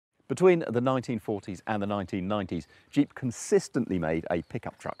Between the 1940s and the 1990s, Jeep consistently made a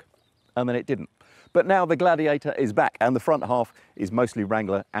pickup truck, and then it didn't. But now the Gladiator is back, and the front half is mostly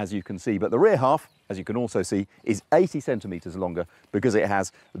Wrangler, as you can see, but the rear half, as you can also see, is 80 centimetres longer because it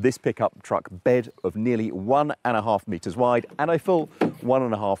has this pickup truck bed of nearly 1.5 metres wide and a full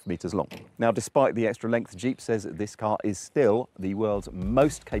 1.5 metres long. Now, despite the extra length, Jeep says this car is still the world's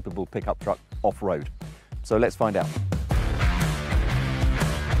most capable pickup truck off-road. So let's find out.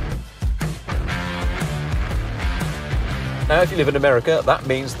 Now, if you live in America, that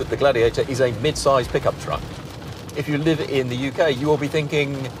means that the Gladiator is a mid-size pickup truck. If you live in the UK, you will be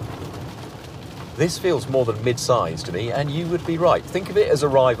thinking, this feels more than mid-size to me, and you would be right. Think of it as a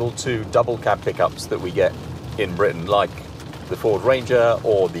rival to double cab pickups that we get in Britain, like the Ford Ranger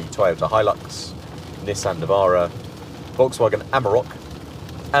or the Toyota Hilux, Nissan Navara, Volkswagen Amarok.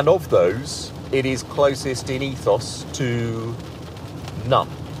 And of those, it is closest in ethos to none,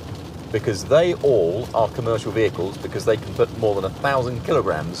 because they all are commercial vehicles because they can put more than 1,000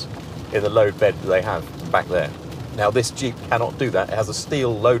 kilograms in the load bed that they have back there. Now, this Jeep cannot do that. It has a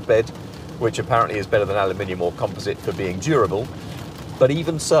steel load bed, which apparently is better than aluminium or composite for being durable. But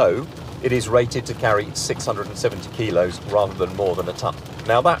even so, it is rated to carry 670 kilos rather than more than a ton.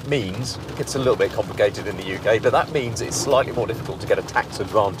 Now, that means, it gets a little bit complicated in the UK, but that means it's slightly more difficult to get a tax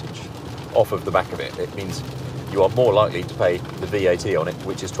advantage off of the back of it. It means you are more likely to pay the VAT on it,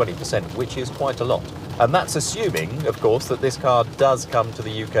 which is 20%, which is quite a lot. And that's assuming, of course, that this car does come to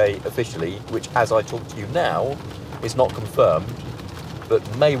the UK officially, which, as I talk to you now, is not confirmed, but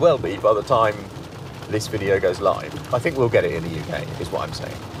may well be by the time this video goes live. I think we'll get it in the UK, is what I'm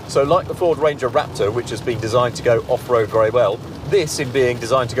saying. So like the Ford Ranger Raptor, which has been designed to go off-road very well, this, in being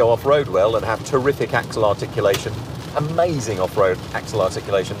designed to go off-road well and have terrific axle articulation, amazing off-road axle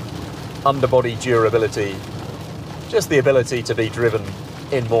articulation, underbody durability, just the ability to be driven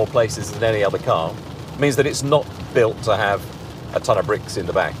in more places than any other car, means that it's not built to have a ton of bricks in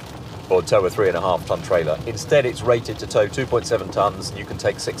the back or tow a 3.5 ton trailer. Instead, it's rated to tow 2.7 tons and you can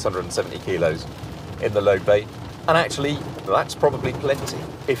take 670 kilos in the load bay. And actually, that's probably plenty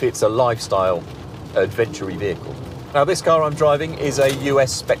if it's a lifestyle adventure-y vehicle. Now, this car I'm driving is a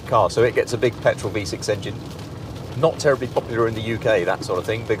US spec car, so it gets a big petrol V6 engine. Not terribly popular in the UK, that sort of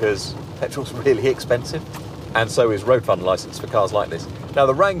thing, because petrol's really expensive. And so is road fund licence for cars like this. Now,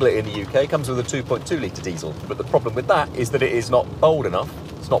 the Wrangler in the UK comes with a 2.2 litre diesel, but the problem with that is that it is not bold enough,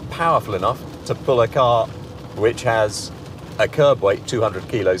 it's not powerful enough to pull a car which has a curb weight 200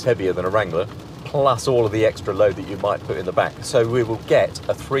 kilos heavier than a Wrangler, plus all of the extra load that you might put in the back. So we will get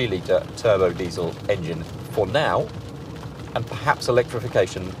a 3 litre turbo diesel engine for now, and perhaps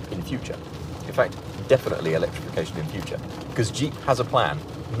electrification in future. In fact, definitely electrification in future, because Jeep has a plan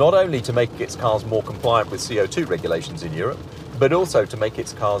not only to make its cars more compliant with CO2 regulations in Europe, but also to make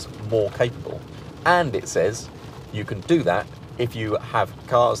its cars more capable. And it says you can do that if you have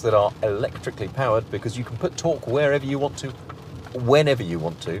cars that are electrically powered, because you can put torque wherever you want to, whenever you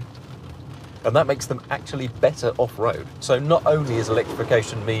want to, and that makes them actually better off-road. So not only does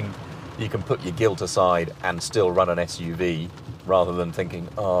electrification mean you can put your guilt aside and still run an SUV, rather than thinking,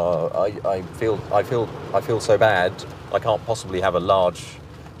 oh, I feel so bad, I can't possibly have a large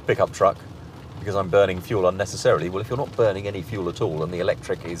pickup truck because I'm burning fuel unnecessarily. Well, if you're not burning any fuel at all and the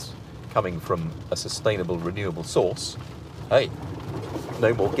electric is coming from a sustainable, renewable source, hey,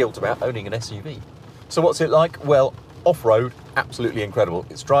 no more guilt about owning an SUV. So what's it like? Well, off-road, absolutely incredible.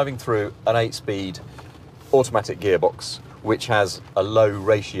 It's driving through an 8-speed automatic gearbox, which has a low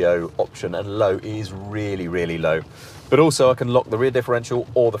ratio option, and low is really, really low. But also I can lock the rear differential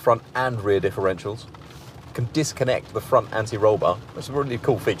or the front and rear differentials. Can disconnect the front anti-roll bar. That's a really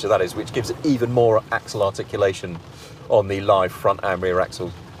cool feature, that is, which gives it even more axle articulation on the live front and rear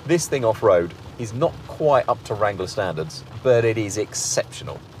axles. This thing off-road is not quite up to Wrangler standards, but it is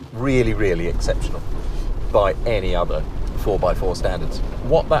exceptional. Really, really exceptional by any other 4x4 standards.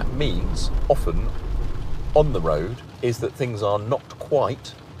 What that means often on the road is that things are not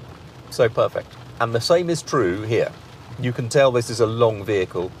quite so perfect. And the same is true here. You can tell this is a long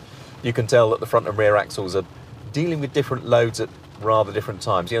vehicle. You can tell that the front and rear axles are dealing with different loads at rather different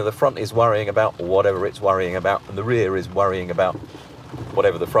times. You know, the front is worrying about whatever it's worrying about, and the rear is worrying about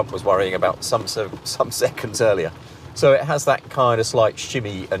whatever the front was worrying about some seconds earlier. So it has that kind of slight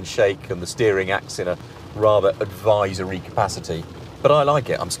shimmy and shake, and the steering acts in a rather advisory capacity. But I like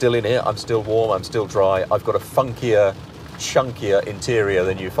it. I'm still in here, I'm still warm, I'm still dry. I've got a funkier, chunkier interior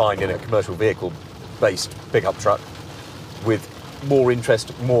than you find in a commercial vehicle-based pickup truck, with more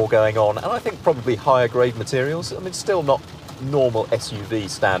interest, more going on, and I think probably higher grade materials. I mean, still not normal SUV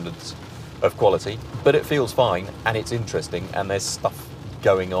standards of quality, but it feels fine, and it's interesting, and there's stuff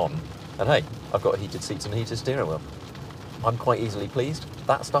going on. And hey, I've got heated seats and a heated steering wheel. I'm quite easily pleased.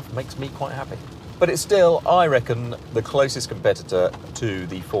 That stuff makes me quite happy. But it's still, I reckon, the closest competitor to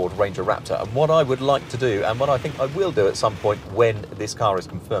the Ford Ranger Raptor. And what I would like to do, and what I think I will do at some point when this car is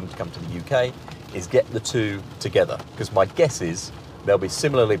confirmed to come to the UK, is get the two together. Because my guess is they'll be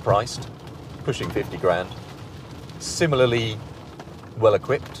similarly priced, pushing 50 grand, similarly well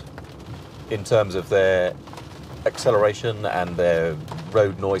equipped in terms of their acceleration and their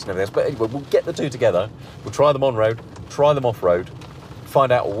road noise and everything else. But anyway, we'll get the two together, we'll try them on road, try them off road,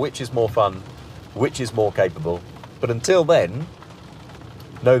 find out which is more fun, which is more capable. But until then,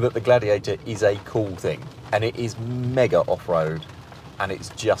 know that the Gladiator is a cool thing, and it is mega off-road, and it's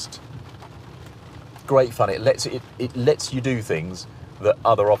just great fun. It lets you do things that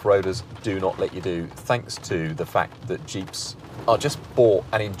other off-roaders do not let you do, thanks to the fact that Jeeps are just bought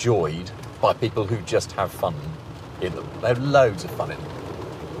and enjoyed by people who just have fun in them. They have loads of fun in them.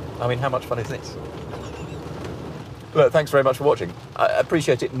 I mean, how much fun is this? Look, thanks very much for watching. I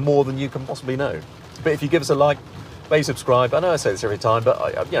appreciate it more than you can possibly know. But if you give us a like, maybe subscribe. I know I say this every time, but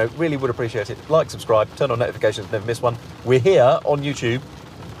I really would appreciate it. Like, subscribe, turn on notifications, never miss one. We're here on YouTube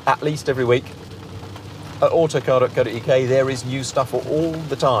at least every week. At autocar.co.uk, there is new stuff all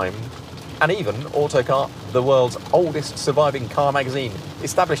the time. And even Autocar, the world's oldest surviving car magazine,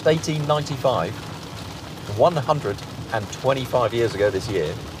 established 1895, 125 years ago this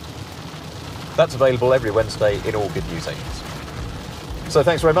year. That's available every Wednesday in all good news agents. So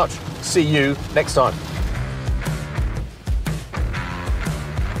thanks very much. See you next time.